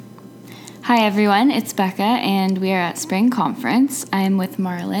Hi everyone, it's Becca and we are at Spring Conference. I'm with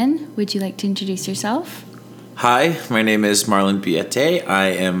Marlon. Would you like to introduce yourself? Hi, my name is Marlon Biete. I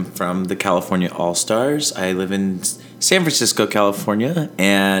am from the California Allstars. I live in San Francisco, California,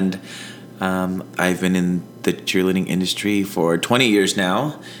 and I've been in the cheerleading industry for 20 years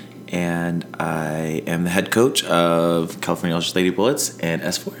now, and I am the head coach of California Allstars Lady Bullets and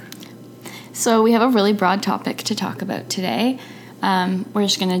S4. So we have a really broad topic to talk about today. We're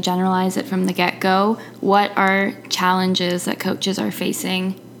just going to generalize it from the get-go. What are challenges that coaches are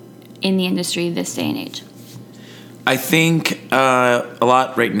facing in the industry this day and age? I think a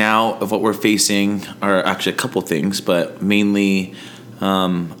lot right now of what we're facing are actually a couple things, but mainly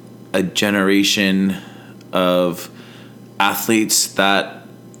a generation of athletes that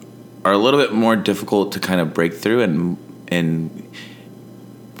are a little bit more difficult to kind of break through and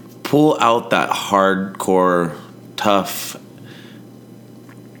pull out that hardcore, tough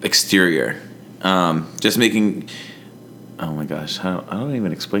exterior. Just making, oh my gosh, I don't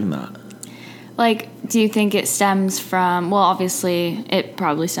even explain that. Like, do you think it stems from, well, obviously it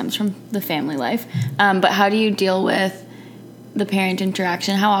probably stems from the family life, but how do you deal with the parent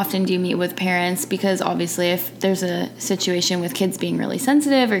interaction? How often do you meet with parents? Because obviously if there's a situation with kids being really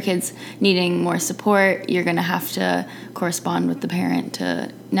sensitive or kids needing more support, you're going to have to correspond with the parent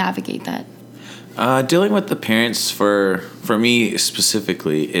to navigate that. Dealing with the parents for me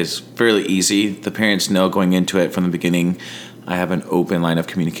specifically is fairly easy. The parents know going into it from the beginning. I have an open line of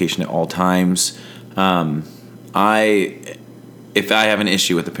communication at all times. If I have an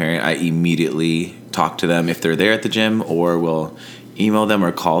issue with the parent, I immediately talk to them if they're there at the gym, or will email them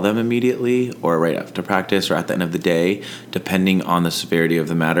or call them immediately, or right after practice or at the end of the day, depending on the severity of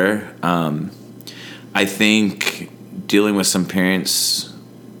the matter. I think dealing with some parents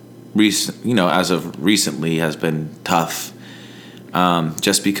as of recently has been tough,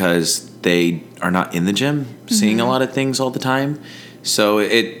 just because they are not in the gym seeing a lot of things all the time. So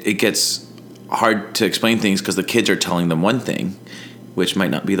it gets hard to explain things because the kids are telling them one thing, which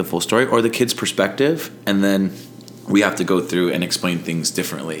might not be the full story, or the kid's perspective, and then we have to go through and explain things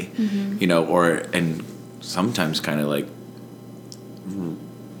differently, and sometimes kind of like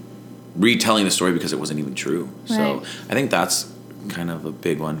retelling the story because it wasn't even true. Right. So I think that's kind of a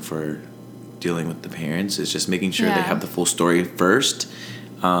big one for dealing with the parents, is just making sure they have the full story first.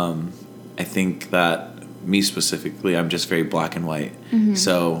 I think that me specifically, I'm just very black and white. Mm-hmm.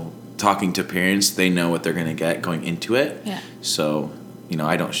 So talking to parents, they know what they're going to get going into it. Yeah. So,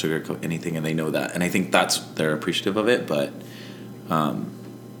 I don't sugarcoat anything, and they know that. And I think they're appreciative of it. But, I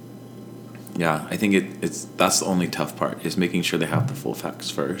think that's the only tough part, is making sure they have the full facts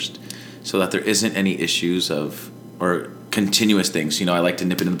first, so that there isn't any issues or continuous things. I like to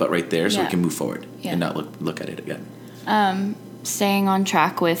nip it in the butt right there so we can move forward and not look at it again. Staying on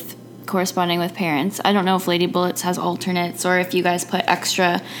track with corresponding with parents, I don't know if Lady Bullets has alternates, or if you guys put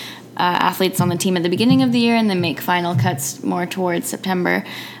extra athletes on the team at the beginning of the year and then make final cuts more towards September.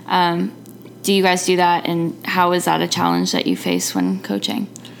 Do you guys do that, and how is that a challenge that you face when coaching?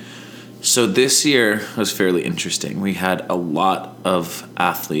 So this year was fairly interesting. We had a lot of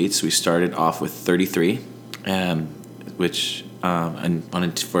athletes. We started off with 33, which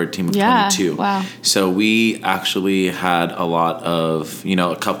for a team of 22. Wow. So we actually had a lot of,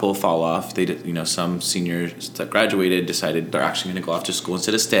 a couple fall off. They did, some seniors that graduated decided they're actually going to go off to school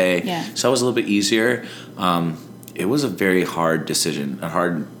instead of stay. Yeah. So that was a little bit easier. It was a very hard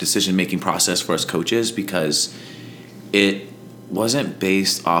decision-making process for us coaches, because it wasn't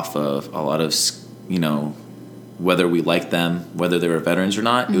based off of a lot of, whether we liked them, whether they were veterans or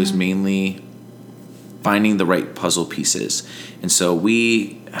not. Mm-hmm. It was mainly finding the right puzzle pieces. And so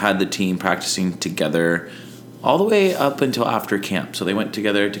we had the team practicing together all the way up until after camp. So they went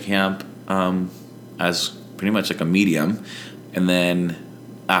together to camp as pretty much like a medium. And then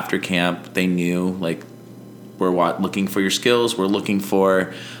after camp, they knew, like, we're looking for your skills. We're looking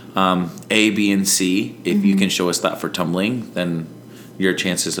for A, B, and C. If you can show us that for tumbling, then your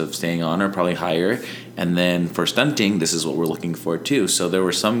chances of staying on are probably higher. And then for stunting, this is what we're looking for too. So there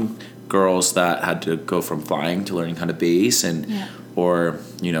were some girls that had to go from flying to learning how to base, or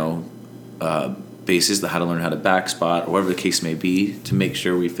bases that had to learn how to back spot, or whatever the case may be, to make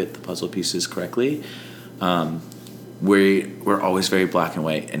sure we fit the puzzle pieces correctly. We're always very black and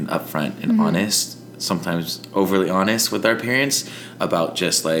white and upfront and honest, sometimes overly honest with our parents about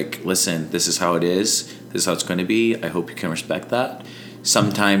just like, listen, this is how it is. This is how it's going to be. I hope you can respect that.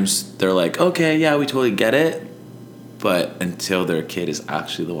 Sometimes they're like, okay, yeah, we totally get it. But until their kid is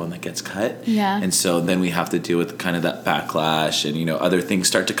actually the one that gets cut. Yeah. And so then we have to deal with kind of that backlash, and, other things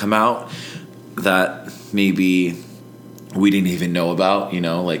start to come out that maybe we didn't even know about,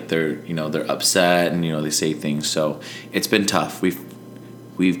 like they're upset and, they say things. So it's been tough.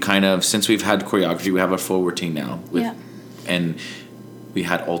 We've kind of, since we've had choreography, we have a full routine now. And we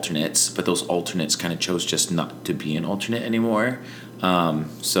had alternates, but those alternates kind of chose just not to be an alternate anymore.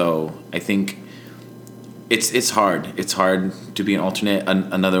 So I think it's hard. It's hard to be an alternate.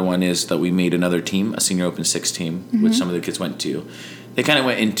 Another one is that we made another team, a senior open 6 team, which some of the kids went to. They kind of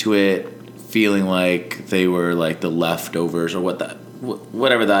went into it feeling like they were like the leftovers or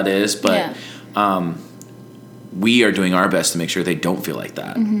whatever that is, but we are doing our best to make sure they don't feel like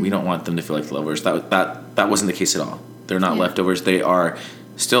that. We don't want them to feel like the leftovers. That wasn't the case at all. They're not leftovers. They are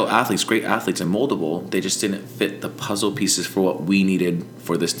still athletes, great athletes, and moldable. They just didn't fit the puzzle pieces for what we needed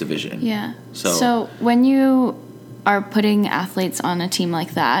for this division. Yeah. So when you are putting athletes on a team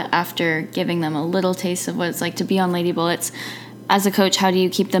like that, after giving them a little taste of what it's like to be on Lady Bullets, as a coach, how do you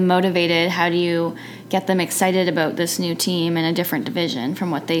keep them motivated? How do you get them excited about this new team in a different division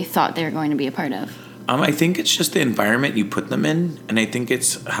from what they thought they were going to be a part of? I think it's just the environment you put them in, and I think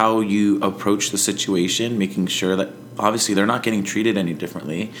it's how you approach the situation, making sure that obviously they're not getting treated any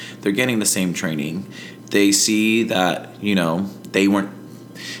differently. They're getting the same training. They see that, they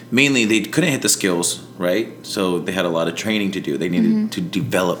couldn't hit the skills, right? So they had a lot of training to do. They needed to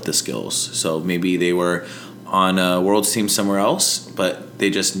develop the skills. So maybe they were on a world's team somewhere else, but they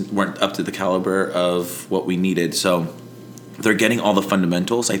just weren't up to the caliber of what we needed. So they're getting all the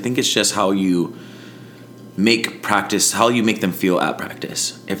fundamentals. I think it's just how you make practice, how you make them feel at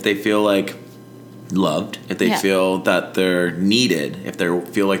practice. If they feel like loved, if they feel that they're needed, if they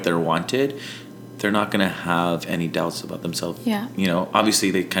feel like they're wanted, they're not going to have any doubts about themselves. Yeah.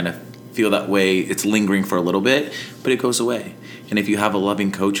 Obviously they kind of feel that way. It's lingering for a little bit, but it goes away. And if you have a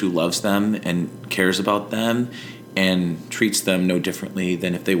loving coach who loves them and cares about them and treats them no differently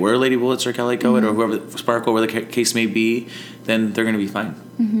than if they were Lady Bullets or Calico or whoever, Sparkle, whatever the case may be, then they're going to be fine.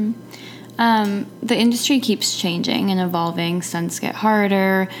 The industry keeps changing and evolving. Stunts get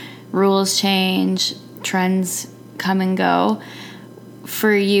harder, rules change, trends come and go.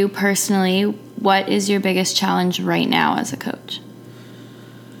 For you personally, what is your biggest challenge right now as a coach?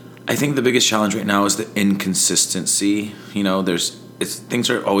 I think the biggest challenge right now is the inconsistency. Things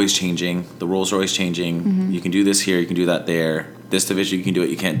are always changing. The rules are always changing. You can do this here, you can do that there. This division, you can do it,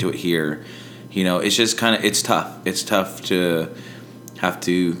 you can't do it here. It's just it's tough. It's tough to have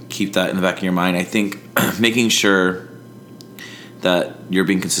to keep that in the back of your mind. I think making sure that you're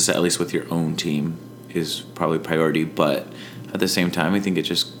being consistent, at least with your own team, is probably priority. But at the same time, I think it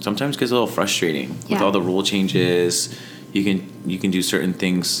just sometimes gets a little frustrating with all the rule changes. You can do certain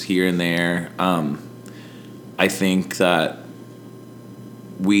things here and there. I think that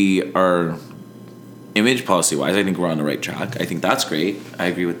we are, image policy wise, I think we're on the right track. I think that's great. I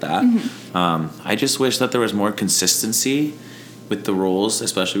agree with that. I just wish that there was more consistency with the rules,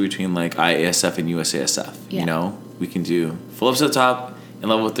 especially between like IASF and USASF. We can do full ups at the top in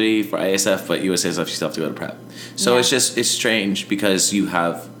level 3 for IASF, but USASF you still have to go to prep. So it's strange because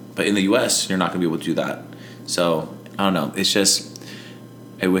but in the US you're not gonna be able to do that. So I don't know. It's just,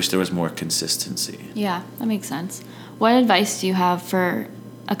 I wish there was more consistency. Yeah, that makes sense. What advice do you have for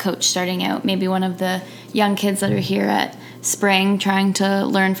a coach starting out? Maybe one of the young kids that are here at Spring trying to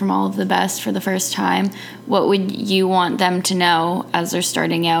learn from all of the best for the first time. What would you want them to know as they're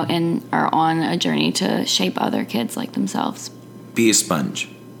starting out and are on a journey to shape other kids like themselves? Be a sponge.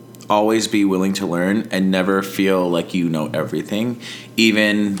 Always be willing to learn and never feel like you know everything.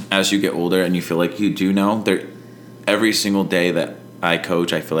 Even as you get older and you feel like you do know, every single day that I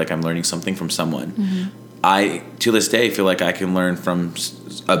coach, I feel like I'm learning something from someone. I, to this day, feel like I can learn from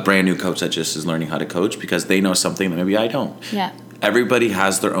a brand new coach that just is learning how to coach because they know something that maybe I don't. Yeah. Everybody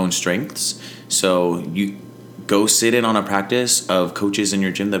has their own strengths. So you go sit in on a practice of coaches in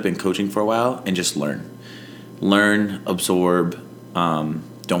your gym that have been coaching for a while and just learn. Learn, absorb.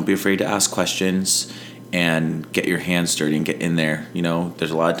 Don't be afraid to ask questions and get your hands dirty and get in there.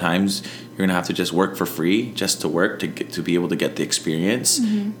 There's a lot of times you're gonna have to just work for free just to work to be able to get the experience,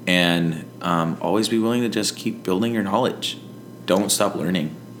 and always be willing to just keep building your knowledge. Don't stop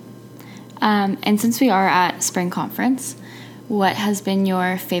learning. And since we are at Spring Conference, what has been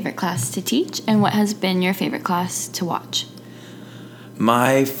your favorite class to teach, and what has been your favorite class to watch?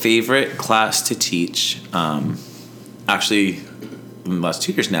 My favorite class to teach, actually, in the last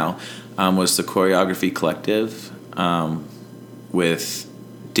 2 years now, was the Choreography Collective with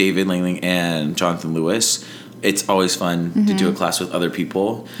David Langling and Jonathan Lewis. It's always fun to do a class with other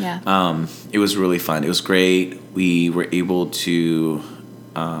people. Yeah. It was really fun. It was great. We were able to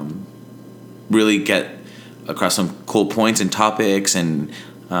really get across some cool points and topics, and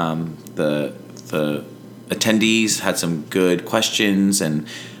the attendees had some good questions, and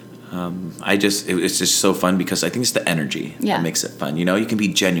it's just so fun because I think it's the energy that makes it fun. You know, you can be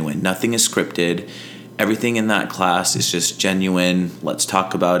genuine. Nothing is scripted. Everything in that class is just genuine. Let's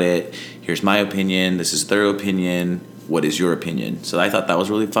talk about it. Here's my opinion. This is their opinion. What is your opinion? So I thought that was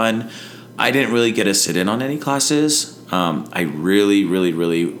really fun. I didn't really get to sit in on any classes. I really, really,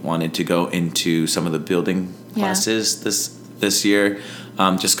 really wanted to go into some of the building classes this year,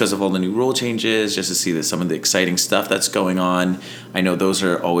 just because of all the new rule changes, just to see some of the exciting stuff that's going on. I know those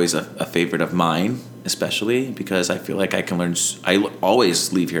are always a favorite of mine, especially because I feel like I can learn. I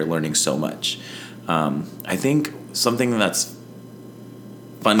always leave here learning so much. I think something that's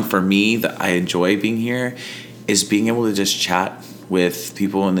fun for me that I enjoy being here is being able to just chat with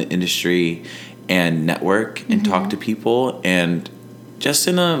people in the industry and network and talk to people, and just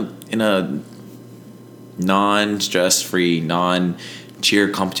in a non-stress-free, non-cheer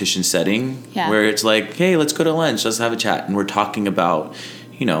competition setting where it's like, hey, let's go to lunch, let's have a chat, and we're talking about,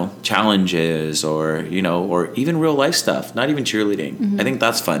 you know, challenges or, you know, or even real life stuff, not even cheerleading. I think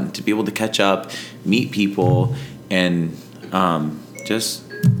that's fun to be able to catch up, meet people, and just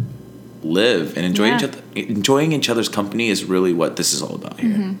live and enjoy each other. Enjoying each other's company is really what this is all about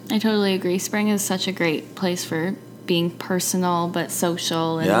here. I totally agree. Spring is such a great place for being personal but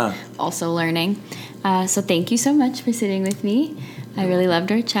social and also learning. So thank you so much for sitting with me. I really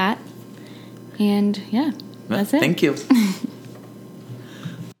loved our chat. And that's it. Thank you.